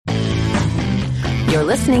You're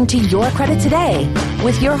listening to Your Credit Today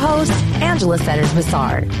with your host, Angela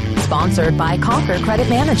Setters-Bissard, sponsored by Conquer Credit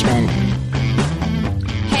Management.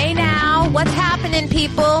 Hey now, what's happening,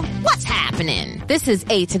 people? What's happening? This is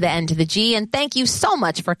A to the N to the G, and thank you so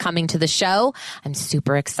much for coming to the show. I'm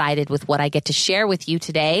super excited with what I get to share with you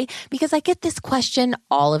today because I get this question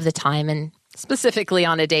all of the time, and specifically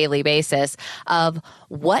on a daily basis, of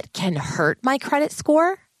what can hurt my credit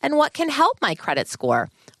score and what can help my credit score.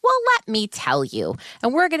 Well, let me tell you,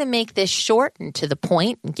 and we're going to make this short and to the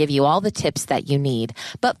point and give you all the tips that you need.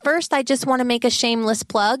 But first, I just want to make a shameless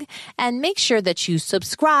plug and make sure that you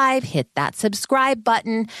subscribe, hit that subscribe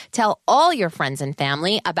button, tell all your friends and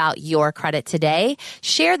family about Your Credit Today,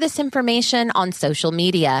 share this information on social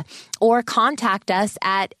media, or contact us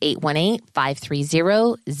at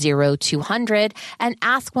 818-530-0200 and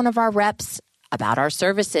ask one of our reps about our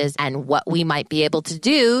services and what we might be able to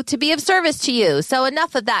do to be of service to you. So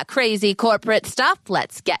enough of that crazy corporate stuff.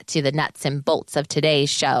 Let's get to the nuts and bolts of today's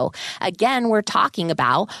show. Again, we're talking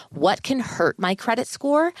about what can hurt my credit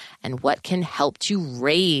score and what can help to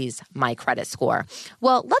raise my credit score.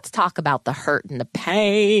 Well, let's talk about the hurt and the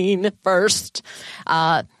pain first.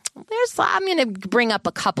 I'm going to bring up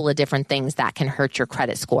a couple of different things that can hurt your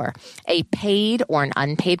credit score. A paid or an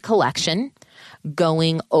unpaid collection,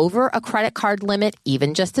 going over a credit card limit,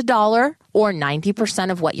 even just $1 or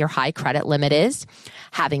 90% of what your high credit limit is,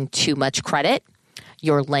 having too much credit,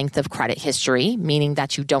 your length of credit history, meaning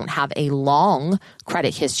that you don't have a long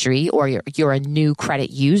credit history or you're a new credit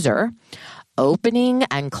user, opening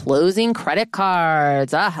and closing credit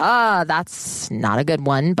cards. That's not a good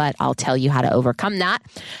one, but I'll tell you how to overcome that.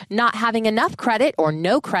 Not having enough credit or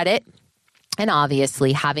no credit, and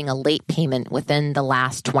obviously having a late payment within the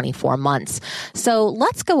last 24 months. So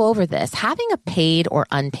let's go over this. Having a paid or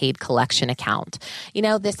unpaid collection account. You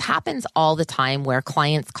know, this happens all the time where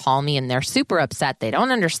clients call me and they're super upset. They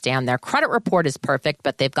don't understand. Their credit report is perfect,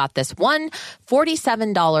 but they've got this one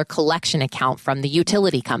 $47 collection account from the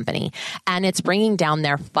utility company, and it's bringing down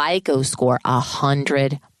their FICO score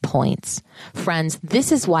 100 points. Friends,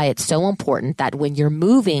 this is why it's so important that when you're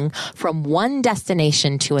moving from one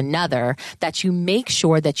destination to another, that you make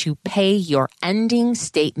sure that you pay your ending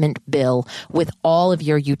statement bill with all of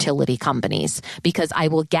your utility companies. Because I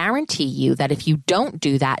will guarantee you that if you don't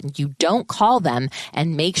do that and you don't call them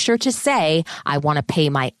and make sure to say, I want to pay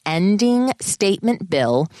my ending statement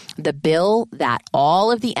bill, the bill that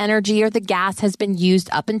all of the energy or the gas has been used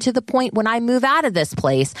up until the point when I move out of this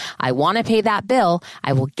place, I want to pay that bill,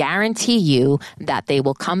 I will guarantee you that they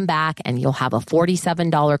will come back and you'll have a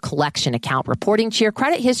 $47 collection account reporting to your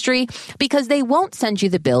credit history because they won't send you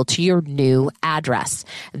the bill to your new address.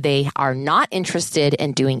 They are not interested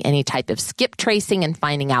in doing any type of skip tracing and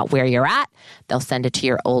finding out where you're at. They'll send it to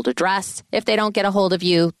your old address. If they don't get a hold of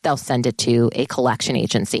you, they'll send it to a collection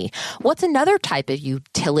agency. What's another type of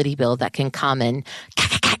utility bill that can come and,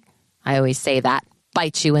 I always say that,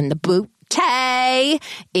 bite you in the booty,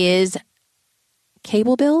 is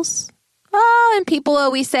cable bills. And people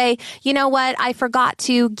always say, you know what, I forgot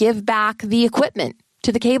to give back the equipment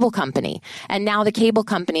to the cable company, and now the cable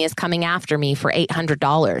company is coming after me for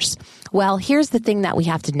 $800. Well, here's the thing that we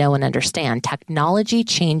have to know and understand. Technology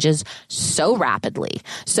changes so rapidly.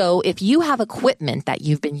 So if you have equipment that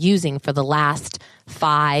you've been using for the last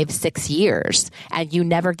 5-6 years and you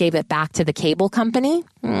never gave it back to the cable company,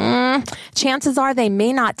 chances are they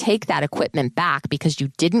may not take that equipment back because you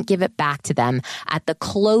didn't give it back to them at the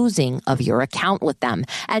closing of your account with them.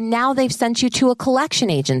 And now they've sent you to a collection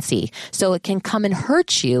agency. So it can come and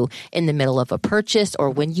hurt you in the middle of a purchase or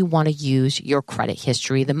when you want to use your credit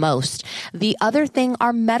history the most. The other thing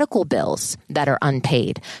are medical bills that are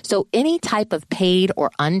unpaid. So any type of paid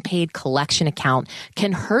or unpaid collection account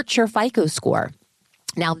can hurt your FICO score.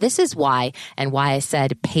 Now, this is why, and why I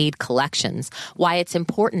said paid collections, why it's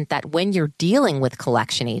important that when you're dealing with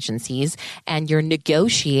collection agencies and you're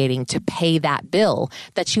negotiating to pay that bill,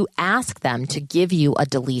 that you ask them to give you a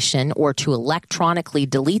deletion or to electronically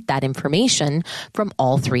delete that information from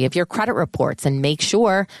all three of your credit reports. And make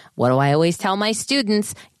sure, what do I always tell my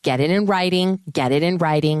students? Get it in writing, get it in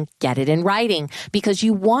writing, get it in writing, because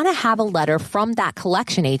you want to have a letter from that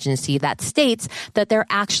collection agency that states that they're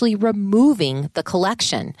actually removing the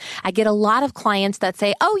collection. I get a lot of clients that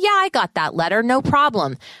say, oh yeah, I got that letter, no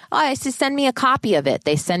problem. Oh, I said, send me a copy of it.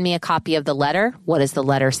 They send me a copy of the letter. What does the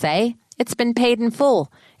letter say? It's been paid in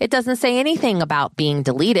full. It doesn't say anything about being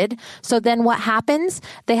deleted. So then what happens?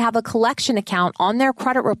 They have a collection account on their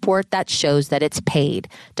credit report that shows that it's paid.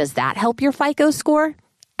 Does that help your FICO score?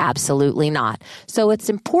 Absolutely not. So it's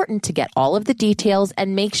important to get all of the details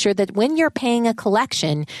and make sure that when you're paying a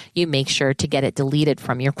collection, you make sure to get it deleted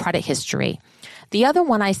from your credit history. The other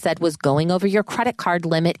one I said was going over your credit card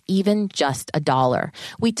limit, even just $1.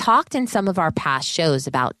 We talked in some of our past shows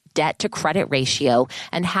about debt to credit ratio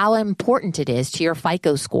and how important it is to your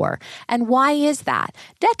FICO score. And why is that?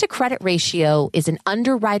 Debt to credit ratio is an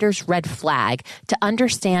underwriter's red flag to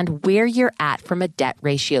understand where you're at from a debt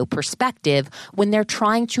ratio perspective when they're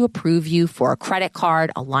trying to approve you for a credit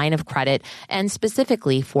card, a line of credit, and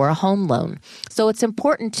specifically for a home loan. So it's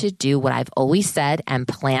important to do what I've always said and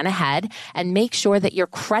plan ahead and make sure that your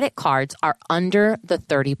credit cards are under the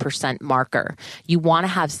 30% marker. You want to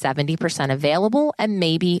have 70% available and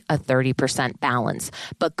maybe a 30% balance.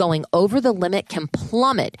 But going over the limit can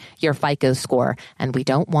plummet your FICO score, and we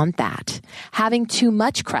don't want that. Having too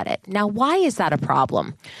much credit. Now, why is that a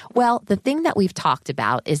problem? Well, the thing that we've talked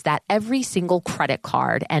about is that every single credit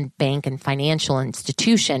card and bank and financial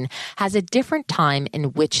institution has a different time in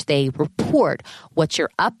which they report what your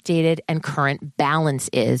updated and current balance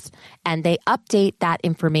is, and they update that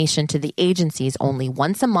information to the agencies only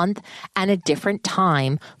once a month and a different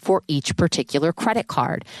time for each particular credit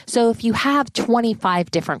card. So if you have 25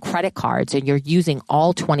 different credit cards and you're using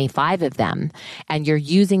all 25 of them and you're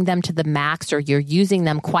using them to the max or you're using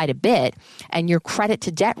them quite a bit and your credit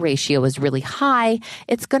to debt ratio is really high,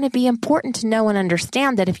 it's going to be important to know and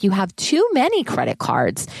understand that if you have too many credit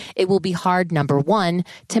cards, it will be hard, number one,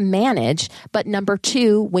 to manage, but number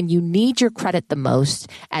two, when you need your credit the most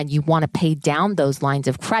and you want to pay down those lines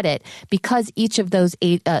of credit, because each of those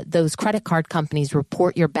credit card companies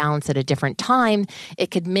report your balance at a different time, it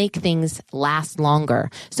could make things last longer.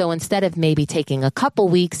 So instead of maybe taking a couple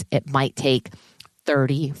weeks, it might take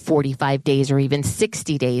 30, 45 days, or even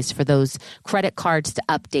 60 days for those credit cards to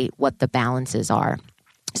update what the balances are.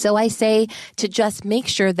 So I say to just make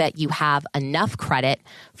sure that you have enough credit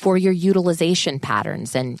for your utilization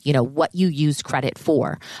patterns and, what you use credit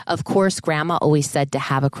for. Of course, Grandma always said to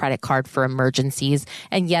have a credit card for emergencies.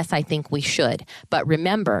 And yes, I think we should. But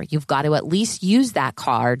remember, you've got to at least use that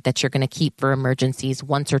card that you're going to keep for emergencies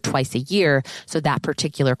once or twice a year so that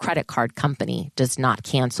particular credit card company does not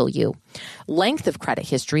cancel you. Length of credit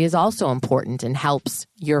history is also important and helps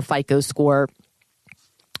your FICO score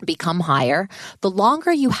become higher. The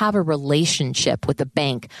longer you have a relationship with a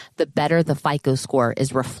bank, the better the FICO score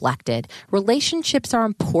is reflected. Relationships are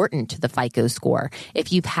important to the FICO score.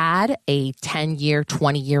 If you've had a 10-year,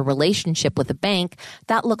 20-year relationship with a bank,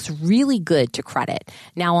 that looks really good to credit.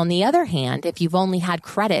 Now, on the other hand, if you've only had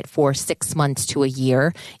credit for 6 months to a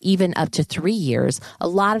year, even up to 3 years, a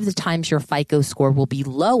lot of the times your FICO score will be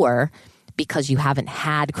lower because you haven't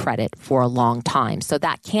had credit for a long time. So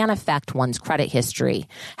that can affect one's credit history.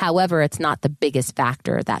 However, it's not the biggest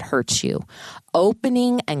factor that hurts you.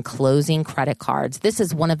 Opening and closing credit cards. This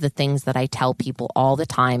is one of the things that I tell people all the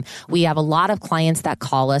time. We have a lot of clients that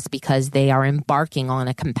call us because they are embarking on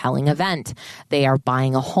a compelling event. They are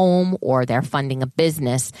buying a home or they're funding a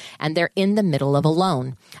business and they're in the middle of a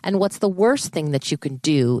loan. And what's the worst thing that you can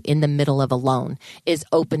do in the middle of a loan is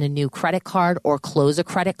open a new credit card or close a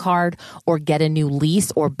credit card or get a new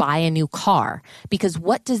lease or buy a new car. Because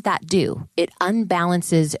what does that do? It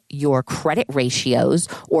unbalances your credit ratios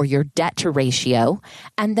or your debt to ratio.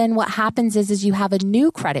 And then what happens is you have a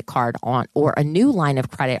new credit card on or a new line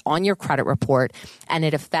of credit on your credit report, and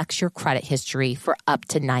it affects your credit history for up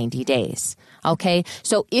to 90 days. Okay,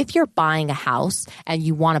 so if you're buying a house and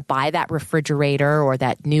you want to buy that refrigerator or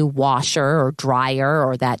that new washer or dryer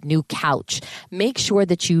or that new couch, make sure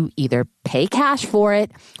that you either pay cash for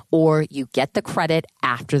it or you get the credit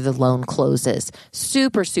after the loan closes.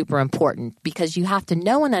 Super, super important because you have to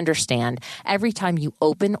know and understand every time you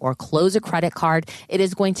open or close a credit card, it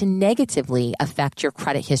is going to negatively affect your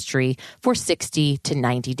credit history for 60 to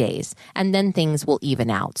 90 days. And then things will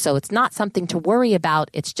even out. So it's not something to worry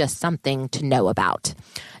about. It's just something to know about.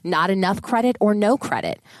 Not enough credit or no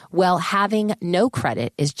credit. Well, having no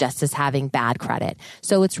credit is just as having bad credit.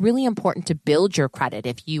 So it's really important to build your credit.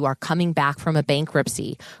 If you are coming back from a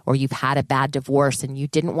bankruptcy or you've had a bad divorce and you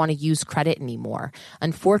didn't want to use credit anymore.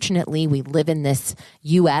 Unfortunately, we live in this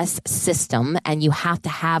U.S. system and you have to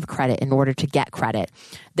have credit in order to get credit.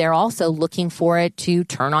 They're also looking for it to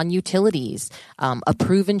turn on utilities,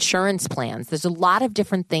 approve insurance plans. There's a lot of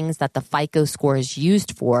different things that the FICO score is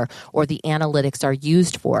used for or the analytics are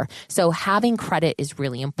used for. So having credit is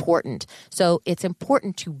really important. So it's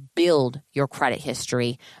important to build your credit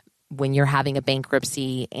history when you're having a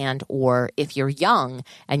bankruptcy and or if you're young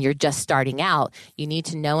and you're just starting out, you need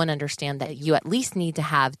to know and understand that you at least need to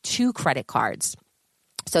have 2 credit cards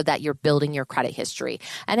so that you're building your credit history.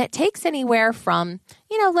 And it takes anywhere from,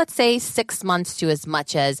 let's say 6 months to as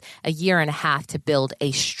much as a year and a half to build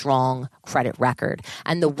a strong credit record.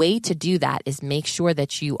 And the way to do that is make sure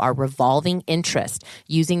that you are revolving interest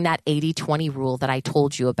using that 80-20 rule that I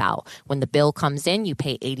told you about. When the bill comes in, you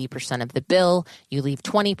pay 80% of the bill, you leave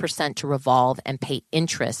 20% to revolve and pay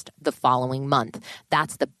interest the following month.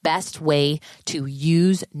 That's the best way to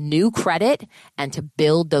use new credit and to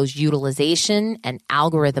build those utilization and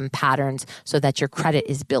algorithm patterns so that your credit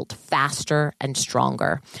is built faster and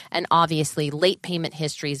stronger. And obviously, late payment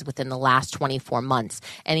histories within the last 24 months.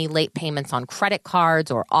 Any late payments on credit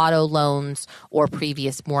cards or auto loans or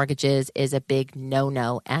previous mortgages is a big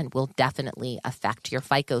no-no and will definitely affect your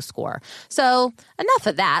FICO score. So enough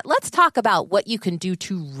of that. Let's talk about what you can do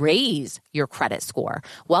to raise your credit score.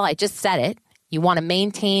 Well, I just said it. You want to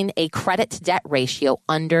maintain a credit-to-debt ratio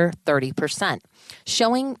under 30%.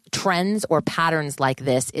 Showing trends or patterns like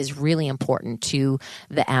this is really important to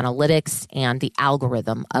the analytics and the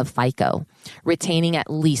algorithm of FICO. Retaining at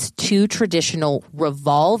least 2 traditional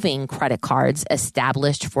revolving credit cards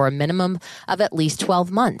established for a minimum of at least 12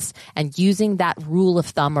 months and using that rule of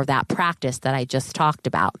thumb or that practice that I just talked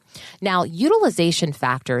about. Now, utilization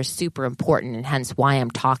factor is super important and hence why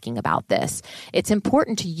I'm talking about this. It's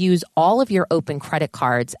important to use all of your open credit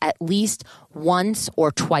cards at least once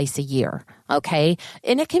or twice a year. Okay.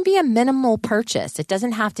 And it can be a minimal purchase. It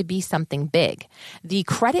doesn't have to be something big. The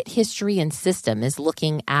credit history and system is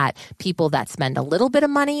looking at people that spend a little bit of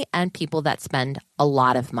money and people that spend a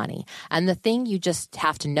lot of money. And the thing you just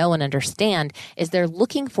have to know and understand is they're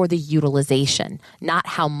looking for the utilization, not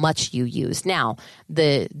how much you use. Now,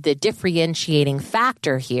 the differentiating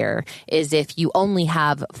factor here is if you only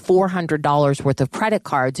have $400 worth of credit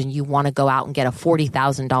cards and you want to go out and get a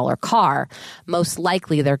 $40,000 car, most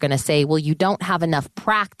likely they're going to say, well, you don't have enough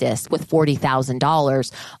practice with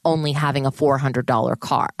 $40,000 only having a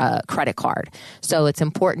 $400 credit card. So it's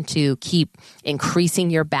important to keep increasing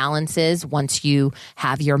your balances once you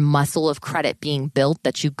have your muscle of credit being built,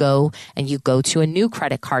 that you go to a new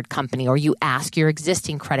credit card company or you ask your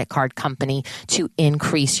existing credit card company to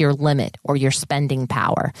increase your limit or your spending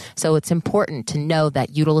power. So it's important to know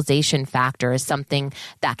that utilization factor is something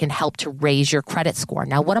that can help to raise your credit score.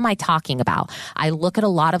 Now, what am I talking about? I look at a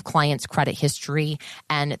lot of clients' credit history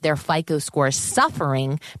and their FICO score is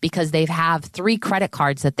suffering because they have 3 credit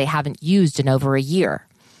cards that they haven't used in over a year.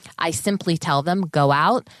 I simply tell them, go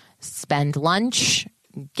out, spend lunch,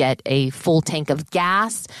 get a full tank of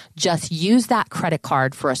gas, just use that credit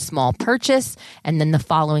card for a small purchase, and then the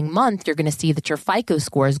following month, you're going to see that your FICO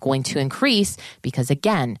score is going to increase because,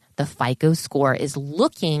 again, the FICO score is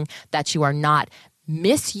looking that you are not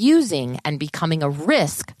misusing and becoming a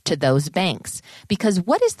risk to those banks. Because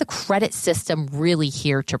what is the credit system really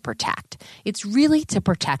here to protect? It's really to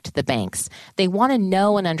protect the banks. They want to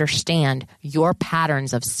know and understand your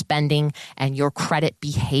patterns of spending and your credit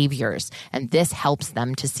behaviors, and this helps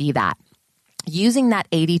them to see that. Using that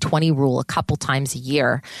 80-20 rule a couple times a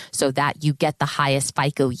year so that you get the highest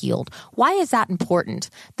FICO yield. Why is that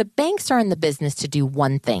important? The banks are in the business to do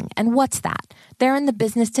one thing. And what's that? They're in the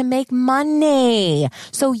business to make money.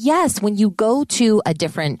 So yes, when you go to a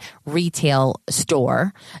different retail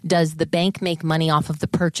store, does the bank make money off of the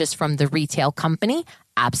purchase from the retail company?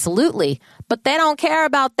 Absolutely. But they don't care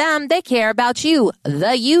about them. They care about you,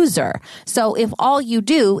 the user. So if all you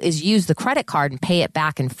do is use the credit card and pay it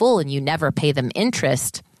back in full and you never pay them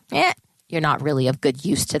interest, you're not really of good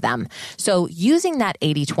use to them. So using that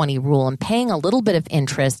 80-20 rule and paying a little bit of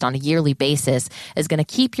interest on a yearly basis is going to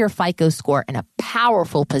keep your FICO score in a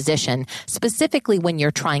powerful position, specifically when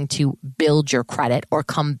you're trying to build your credit or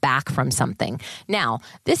come back from something. Now,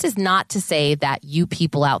 this is not to say that you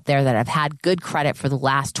people out there that have had good credit for the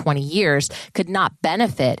last 20 years could not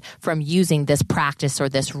benefit from using this practice or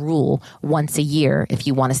this rule once a year if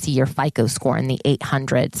you want to see your FICO score in the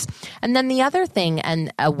 800s. And then the other thing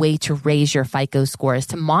and a way to raise your FICO score is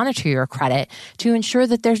to monitor your credit to ensure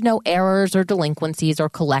that there's no errors or delinquencies or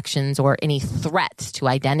collections or any threats to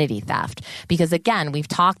identity theft. Because again, we've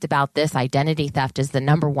talked about this. Identity theft is the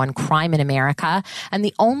 #1 crime in America. And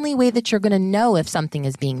the only way that you're going to know if something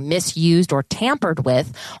is being misused or tampered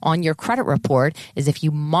with on your credit report is if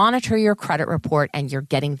you monitor your credit report and you're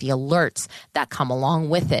getting the alerts that come along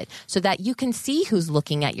with it so that you can see who's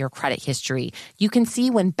looking at your credit history. You can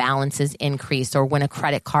see when balances increase or when a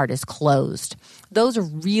credit card is closed. Those are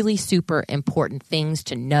really super important things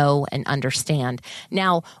to know and understand.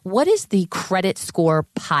 Now, what is the credit score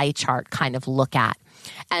pie chart kind of look at?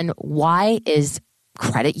 And why is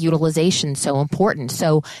credit utilization so important?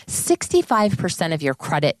 So 65% of your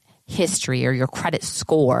credit history or your credit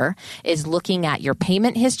score is looking at your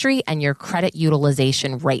payment history and your credit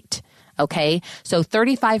utilization rate. Okay, so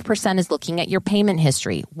 35% is looking at your payment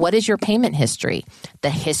history. What is your payment history?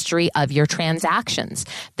 The history of your transactions,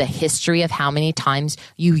 the history of how many times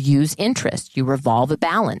you use interest, you revolve a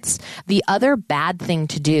balance. The other bad thing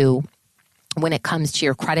to do when it comes to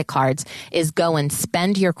your credit cards is go and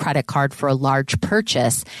spend your credit card for a large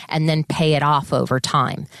purchase and then pay it off over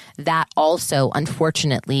time. That also,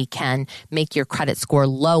 unfortunately, can make your credit score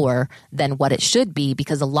lower than what it should be,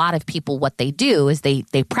 because a lot of people, what they do is they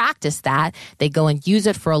practice that. They go and use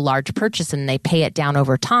it for a large purchase and they pay it down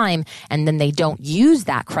over time, and then they don't use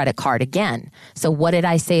that credit card again. So what did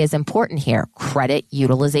I say is important here? Credit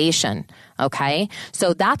utilization. Okay,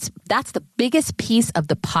 so that's the biggest piece of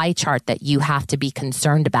the pie chart that you have to be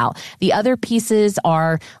concerned about. The other pieces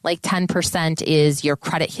are like 10% is your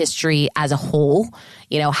credit history as a whole.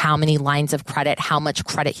 You know, how many lines of credit, how much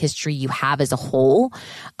credit history you have as a whole.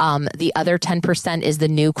 The other 10% is the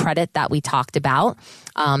new credit that we talked about.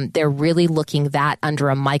 They're really looking that under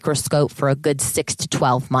a microscope for a good 6 to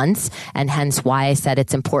 12 months, and hence why I said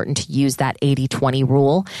it's important to use that 80-20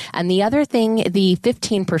 rule. And the other thing, the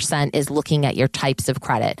 15% is looking at your types of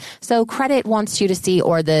credit. So credit wants you to see,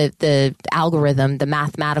 or the algorithm, the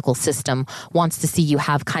mathematical system wants to see you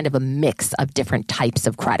have kind of a mix of different types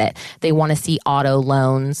of credit. They want to see auto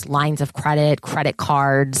loans, lines of credit, credit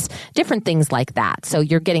cards, different things like that. So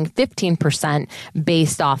you're getting 15%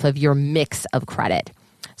 based off of your mix of credit.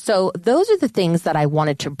 So those are the things that I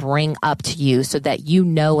wanted to bring up to you so that you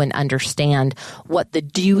know and understand what the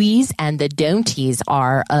do's and the don'ties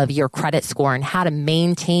are of your credit score and how to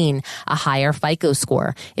maintain a higher FICO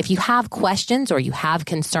score. If you have questions or you have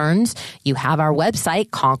concerns, you have our website,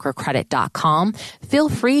 conquercredit.com. Feel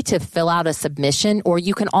free to fill out a submission, or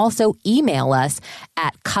you can also email us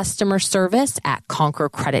at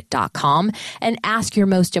customerservice@conquercredit.com and ask your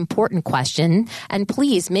most important question. And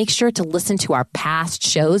please make sure to listen to our past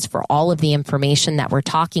shows for all of the information that we're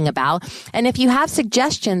talking about. And if you have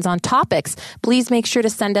suggestions on topics, please make sure to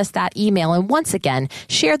send us that email. And once again,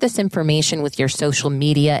 share this information with your social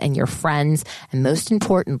media and your friends. And most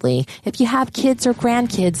importantly, if you have kids or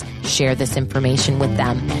grandkids, share this information with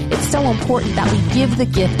them. It's so important that we give the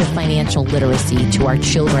gift of financial literacy to our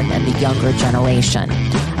children and the younger generation.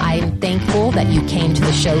 I'm thankful that you came to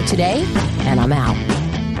the show today, and I'm out.